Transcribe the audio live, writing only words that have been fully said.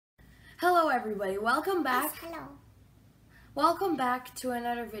everybody, welcome back. Yes, hello. Welcome back to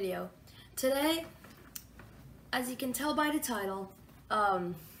another video. Today, as you can tell by the title,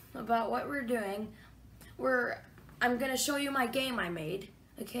 about what we're doing, I'm gonna show you my game I made.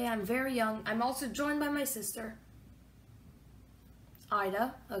 Okay, I'm very young. I'm also joined by my sister,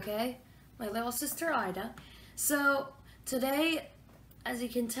 Ida. Okay, my little sister Ida. So today, as you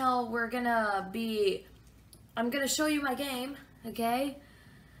can tell, I'm gonna show you my game. Okay.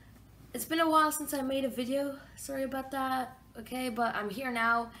 It's been a while since I made a video, sorry about that, okay, but I'm here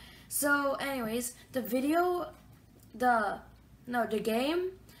now. So anyways, the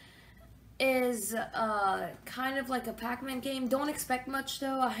game is kind of like a Pac-Man game. Don't expect much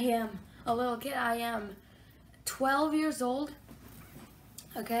though. I am a little kid. I am 12 years old,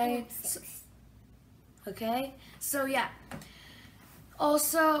 okay? So yeah.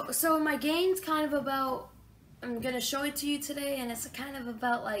 Also, so my game's kind of about, I'm gonna show it to you today, and it's kind of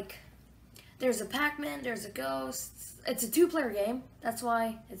about like, there's a Pac-Man, there's a ghost. It's a 2-player game. That's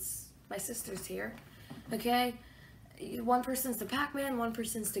why my sister's here. Okay? One person's the Pac-Man, one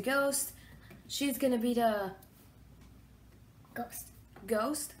person's the ghost. She's gonna be the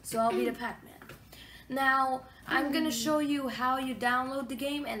ghost, so I'll be the Pac-Man. Now, I'm gonna show you how you download the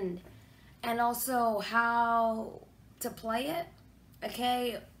game and also how to play it.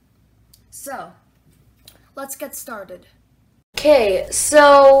 Okay? So, let's get started. Okay,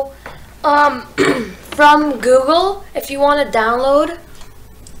 so from Google, if you want to download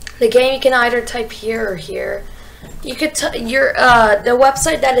the game, you can either type here or here. You could the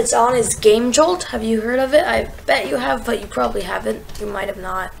website that it's on is Game Jolt. Have you heard of it? I bet you have, but you probably haven't. You might have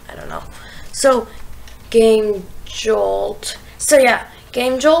not. I don't know. So Game Jolt. So yeah,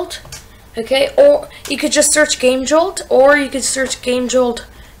 Game Jolt. Okay, or you could just search Game Jolt, or you could search Game Jolt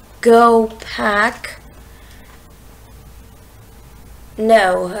GoPac.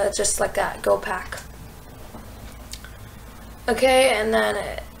 No, just like that, GoPac. Okay, and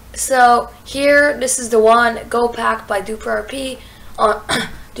then, so here, this is the one, GoPac by DuperRP,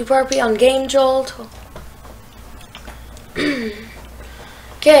 DuperRP on Game Jolt.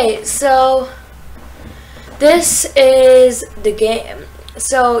 Okay, so this is the game.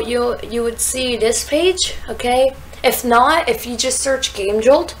 So you would see this page, okay? If not, if you just search Game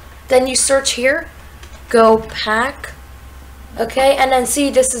Jolt, then you search here, GoPac. Okay, and then see,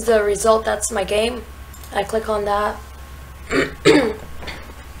 this is the result. That's my game. I click on that.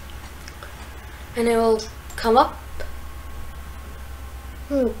 And it will come up.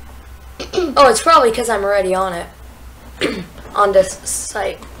 Oh, it's probably because I'm already on it. On this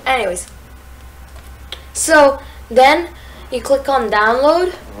site. Anyways. So, then you click on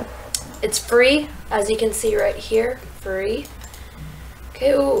download. It's free, as you can see right here. Free.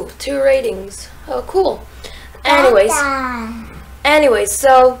 Okay, ooh, 2 ratings. Oh, cool. Anyways,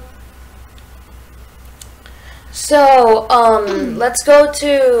 so let's go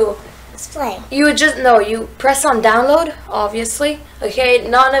to Display. You would just you press on download, obviously. Okay,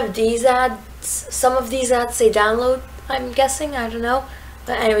 none of these ads, some of these ads say download, I'm guessing, I don't know.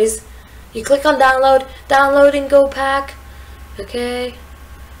 But anyways, you click on download, downloading GoPac. Okay,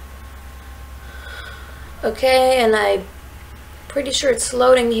 and I'm pretty sure it's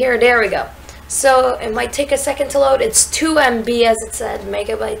loading here. There we go. So it might take a second to load. It's 2 MB, as it said,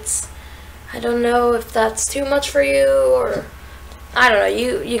 megabytes. I don't know if that's too much for you, or I don't know.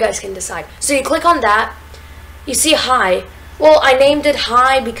 You guys can decide. So you click on that. You see hi. Well, I named it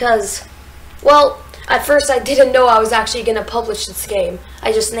hi because, well, at first I didn't know I was actually gonna publish this game.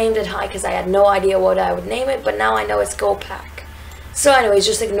 I just named it hi because I had no idea what I would name it, but now I know it's GoPac. So anyways,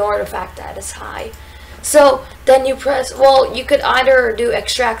 just ignore the fact that it's hi. So then you press, well, you could either do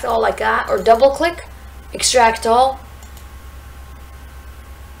extract all like that, or double click, extract all,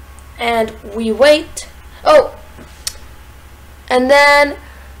 and we wait. Oh, and then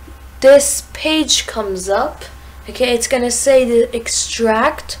this page comes up. Okay, it's gonna say the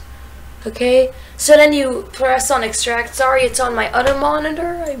extract. Okay, so then you press on extract. Sorry, it's on my other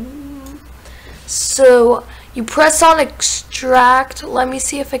monitor. So you press on extract. Let me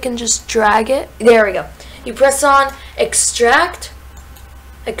see if I can just drag it. There we go. You press on extract.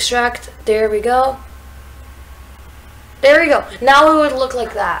 Extract. There we go. There we go. Now it would look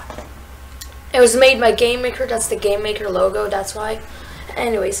like that. It was made by Game Maker. That's the Game Maker logo. That's why.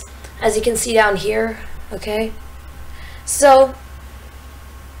 Anyways, as you can see down here. Okay. So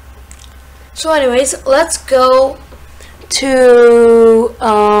anyways, let's go to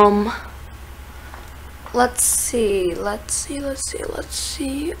let's see.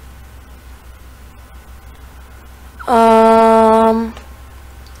 Oh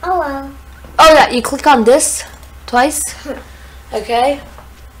yeah, you click on this twice. Okay.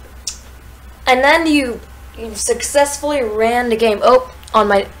 and then you successfully ran the game. Oh, on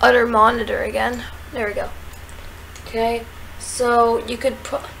my other monitor again. There we go. Okay, so you could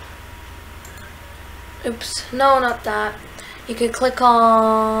put. Oops, no, not that. You could click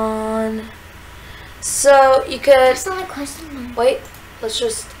on. So you could. That's not a question. Wait, let's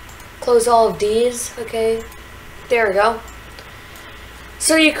just close all of these. Okay, there we go.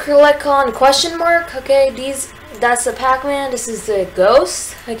 So you click on question mark. Okay, that's the Pac-Man. This is the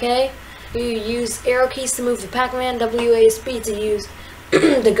ghost. Okay, you use arrow keys to move the Pac-Man. WASD to use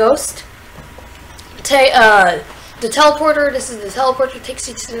the ghost. The teleporter. This is the teleporter. Takes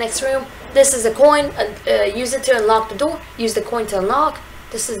you to the next room. This is a coin. Use it to unlock the door. Use the coin to unlock.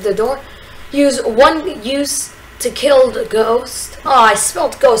 This is the door. Use one use to kill the ghost. Oh, I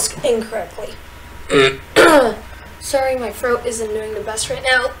spelled ghost incorrectly. Sorry, my throat isn't doing the best right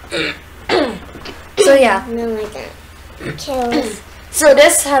now. So yeah. No, like that. Kills. So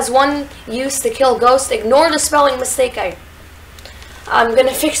this has one use to kill ghost. Ignore the spelling mistake. I'm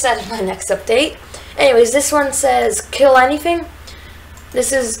gonna fix that in my next update. Anyways, this one says kill anything.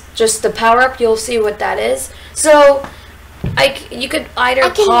 This is just the power up. You'll see what that is. So you could either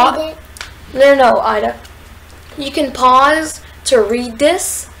pause. No, Ida. You can pause to read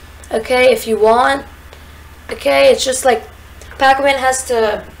this, okay, if you want. Okay, it's just like Pac-Man has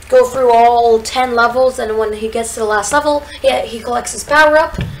to go through all 10 levels, and when he gets to the last level, he collects his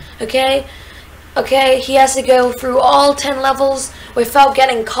power-up, okay? Okay, he has to go through all 10 levels without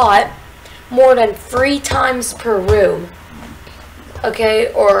getting caught more than 3 times per room.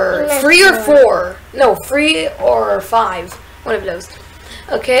 Okay, or 3 or 4. No, 3 or 5. One of those.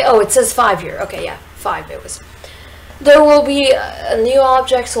 Okay, oh, it says 5 here. Okay, yeah, 5 it was. There will be new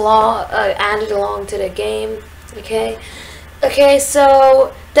objects added along to the game. Okay. Okay,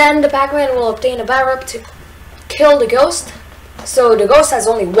 so then the Pac-Man will obtain a power-up to kill the ghost. So the ghost has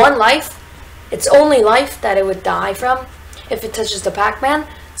only 1 life. It's only life that it would die from if it touches the Pac-Man.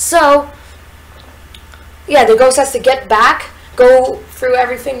 So, yeah, the ghost has to get back, go through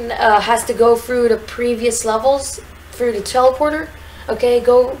everything, has to go through the previous levels, through the teleporter. Okay,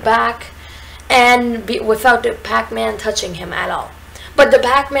 go back. And without the Pac-Man touching him at all. But the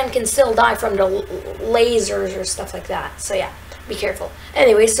Pac-Man can still die from the lasers or stuff like that. So yeah, be careful.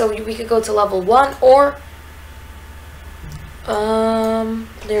 Anyway, so we could go to level 1 or...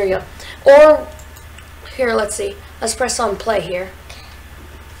 there we go. Or, here, let's see. Let's press on play here.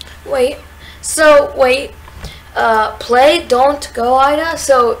 Wait. So, wait. Play, don't go, Ida.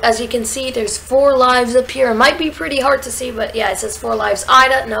 So, as you can see, there's 4 lives up here. It might be pretty hard to see, but yeah, it says 4 lives.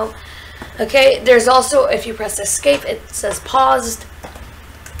 Ida, no. Okay, there's also, if you press escape, it says paused.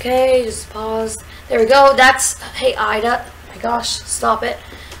 Okay, just pause. There we go. That's, hey, Ida. Oh my gosh, stop it.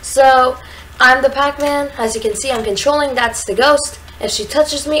 So, I'm the Pac-Man. As you can see, I'm controlling. That's the ghost. If she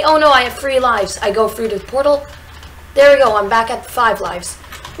touches me, oh no, I have 3 lives. I go through the portal. There we go. I'm back at 5 lives.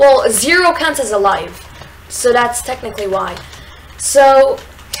 Well, 0 counts as a life. So that's technically why. So,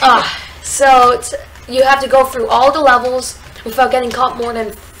 you have to go through all the levels without getting caught more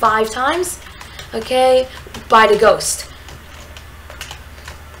than 5 times, okay, by the ghost.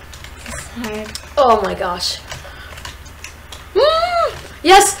 It's hard. Oh my gosh.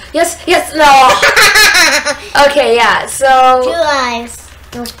 Yes, yes, yes, no. Okay, yeah, so 2 lives.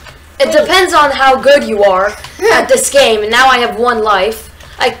 No. It depends on how good you are at this game, and now I have 1 life.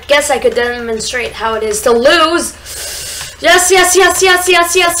 I guess I could demonstrate how it is to lose. Yes, yes, yes, yes,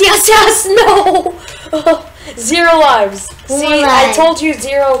 yes, yes, yes, yes, no. 0 lives. See, I told you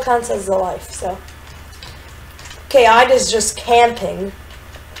 0 counts as a life, so. Okay, Ida's just camping.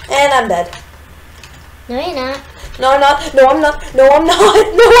 And I'm dead. No, you're not. No, I'm not. No, I'm not. No, I'm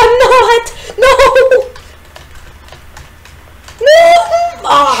not. No, I'm not. No. No.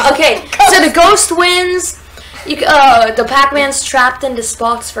 Ah, okay. So the ghost wins. The Pac-Man's trapped in this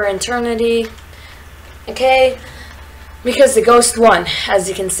box for eternity. Okay? Because the ghost won, as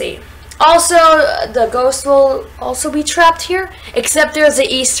you can see. Also, the ghost will also be trapped here, except there's an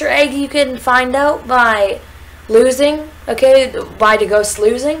Easter egg you can find out by losing, okay, by the ghost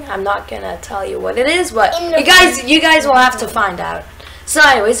losing. I'm not gonna tell you what it is, but you guys will have to find out. So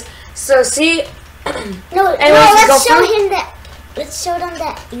anyways, so see, let's show them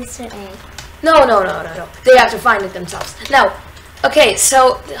that Easter egg. No. They have to find it themselves. Now, okay,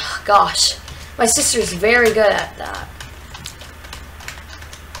 so, gosh, my sister's very good at that.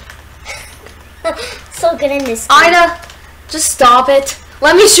 So good in this game. Ida, just stop it.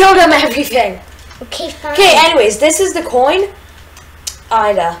 Let me show them everything. Okay, fine. Okay, anyways, this is the coin.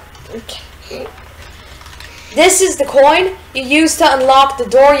 Ida. Okay. This is the coin you use to unlock the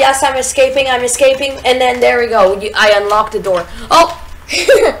door. Yes, I'm escaping. And then there we go. I unlock the door. Oh!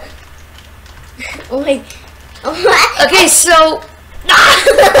 Oh my. Oh Okay, so.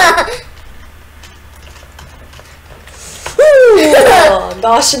 Oh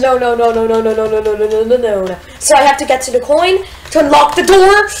gosh, no. So I have to get to the coin to unlock the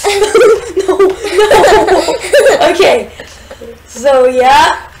door. No. Okay. So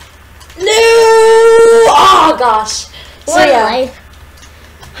yeah. No. Oh gosh. So One yeah. life.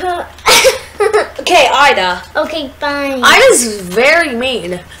 Okay, Ida. Okay, fine. Ida's very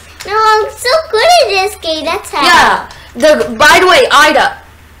mean. No, I'm so good at this game. That's how. Yeah. By the way, Ida.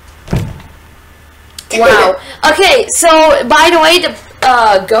 Wow. Okay, so by the way, the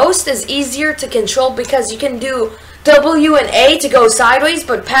ghost is easier to control because you can do W and A to go sideways,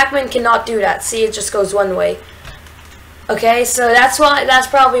 but Pac-Man cannot do that. See, it just goes one way. Okay, so that's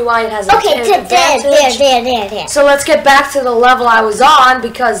probably why it has a advantage. There. So let's get back to the level I was on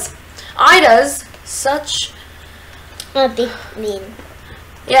because Ida's such. A big mean.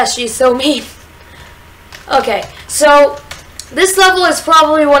 Yeah, she's so mean. Okay, so this level is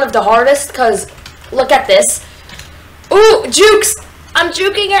probably one of the hardest because look at this. Ooh, jukes! I'm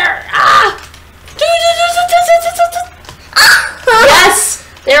juking her. Ah! Yes!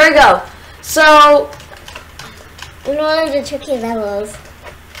 There we go. So One of the tricky levels.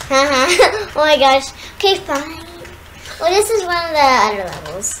 Oh my gosh. Okay, fine. Well, this is one of the other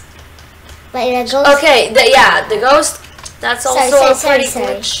levels. But the ghost. okay, the ghost. That's also a pretty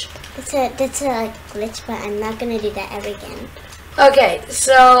glitch. That's a glitch, but I'm not gonna do that ever again. Okay,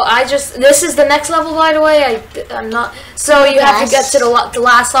 so this is the next level, by the way. I'm not. So you have to get to the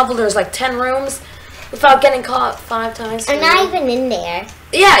last level. There's like 10 rooms without getting caught 5 times. I'm not even in there.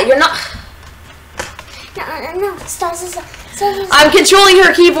 Yeah, you're not. No, stop. I'm controlling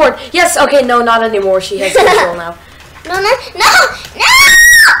her keyboard. Yes, okay, no, not anymore. She has control now. No!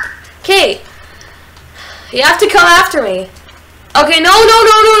 Okay, you have to come after me. Okay, no,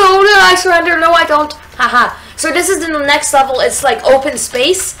 I surrender. No, I don't. Haha. So this is in the next level. It's like open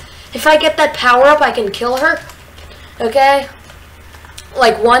space. If I get that power up, I can kill her. Okay?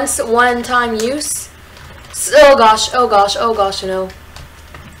 Like one time use. So, oh gosh, no.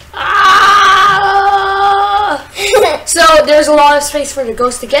 Ah! So there's a lot of space for the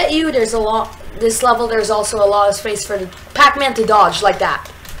ghost to get you. This level, there's also a lot of space for the Pac-Man to dodge like that.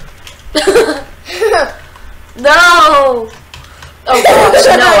 No! Oh gosh,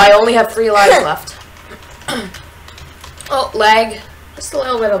 no, I only have 3 lives left. Oh, lag. Just a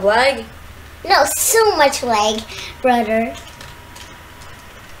little bit of lag. No, so much lag, brother.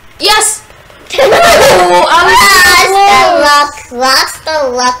 Yes! Oh, Lost the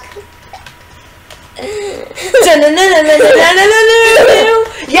luck.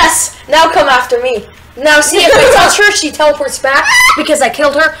 Yes! Now come after me. Now see, if I touch her, she teleports back because I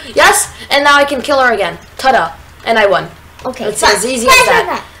killed her. Yes! And now I can kill her again. Ta-da! And I won. Okay, it's as easy as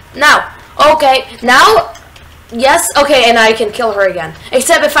that. Now, okay, now, yes, okay, and I can kill her again.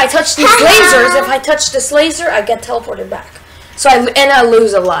 Except if I touch these lasers, if I touch this laser, I get teleported back. So I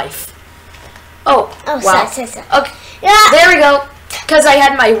lose a life. Oh wow. Sorry. Okay, yeah. There we go. Because I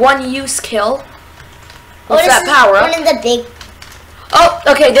had my 1-use kill with that power up. One of the big. Oh,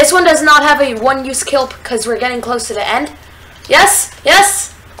 okay, this one does not have a 1-use kill because we're getting close to the end. Yes.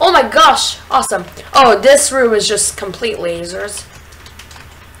 Oh my gosh, awesome. Oh, this room is just complete lasers.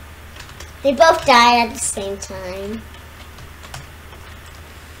 They both died at the same time.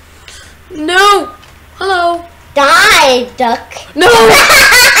 No! Hello! Die, duck! No!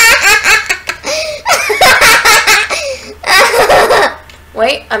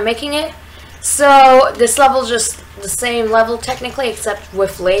 Wait, I'm making it. So, this level's just the same level technically, except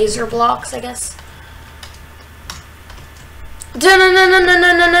with laser blocks, I guess. Come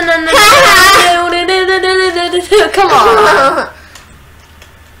on.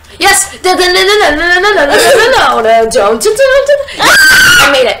 Yes. I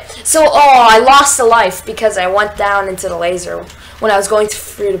made it. So, I lost a life because I went down into the laser when I was going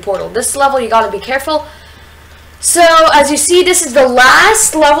through the portal. This level, you gotta be careful. So, as you see, this is the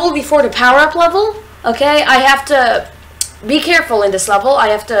last level before the power-up level. Okay, I have to be careful in this level. I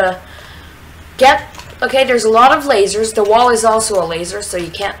have to get... Okay, there's a lot of lasers. The wall is also a laser, so you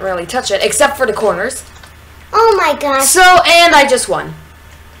can't really touch it, except for the corners. Oh my gosh. So, and I just won.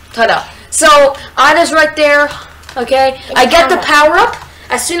 Ta-da. So, Ida's right there. Okay, I get the power-up.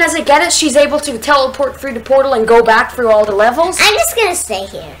 As soon as I get it, she's able to teleport through the portal and go back through all the levels. I'm just gonna stay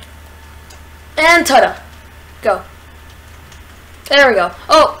here. And ta-da. Go. There we go.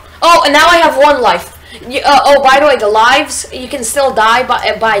 Oh, and now I have 1 life. By the way, the lives, you can still die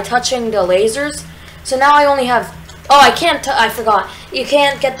by touching the lasers. So now I only have... Oh, I can't... I forgot. You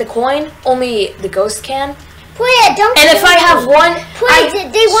can't get the coin. Only the ghost can. Put it, don't And kill if I me. have one, Put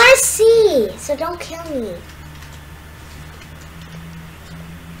it, they want to see, so don't kill me.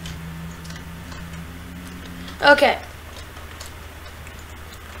 Okay.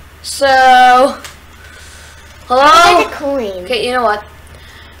 So, hello? I got a coin. Okay, you know what?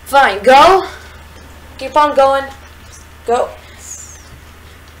 Fine, go. Keep on going. Go.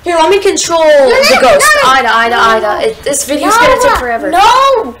 Here, let me control the ghost. Ida. This video's gonna take forever.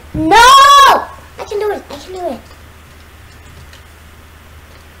 No! I can do it.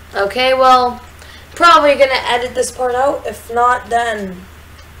 Okay, well, probably gonna edit this part out. If not, then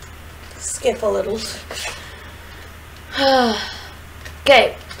skip a little.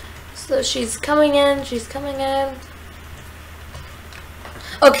 Okay, so she's coming in.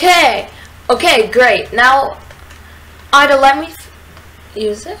 Okay, great. Now, Ida, let me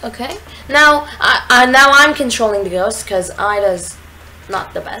use it. Okay. Now, now I'm controlling the ghost because Ida's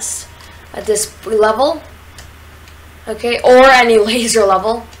not the best at this level. Okay, or any laser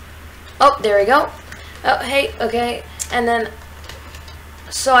level. Oh, there we go. Oh, hey. Okay, and then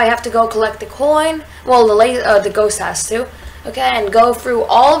so I have to go collect the coin. Well, the ghost has to. Okay, and go through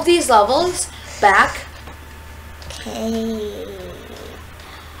all of these levels back. Okay.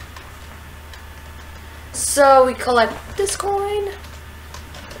 So we collect this coin.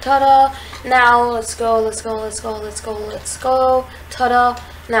 Ta-da! Now let's go. Ta-da!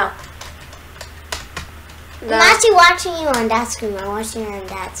 Now. I'm actually watching you on that screen. I'm watching you on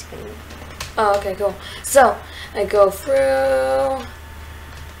that screen. Oh, okay, cool. So I go through.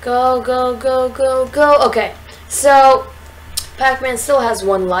 Go. Okay, so Pac-Man still has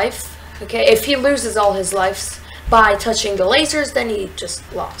 1 life. Okay, if he loses all his lives by touching the lasers, then he just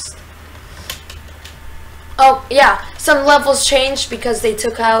lost. Oh yeah, some levels changed because I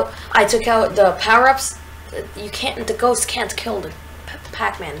took out the power-ups. The ghost can't kill the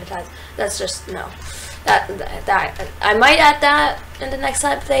Pac-Man. That's just no. That I might add that in the next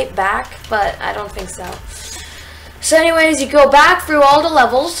update back, but I don't think so. So anyways, you go back through all the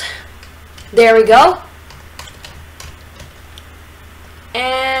levels. There we go.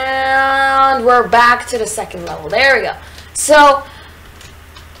 And we're back to the 2nd level. There we go. So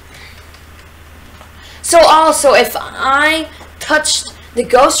also, if I touched the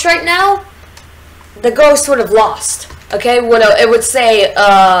ghost right now, the ghost would have lost. Okay, it would say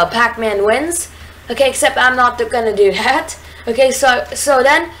Pac-Man wins. Okay, except I'm not gonna do that. Okay, so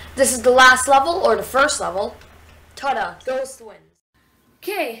then this is the last level or the 1st level. Ta-da! Ghost wins.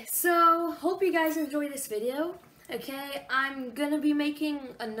 Okay, so hope you guys enjoyed this video. Okay, I'm gonna be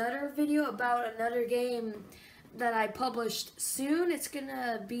making another video about another game that I published soon. It's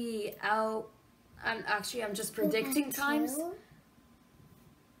gonna be out. I'm just predicting times.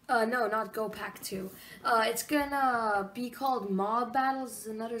 No, not GoPac 2. It's gonna be called Mob Battles. It's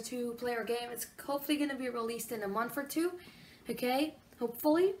another 2-player game. It's hopefully gonna be released in a month or 2. Okay,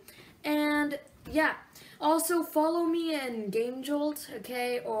 hopefully. And yeah, also follow me in Game Jolt.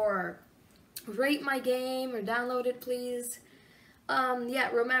 Okay, or rate my game or download it, please. Yeah,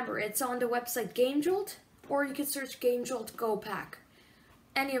 remember it's on the website Game Jolt, or you could search Game Jolt GoPac.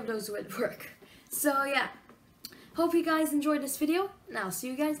 Any of those would work. So yeah. Hope you guys enjoyed this video, and I'll see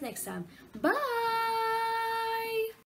you guys next time. Bye!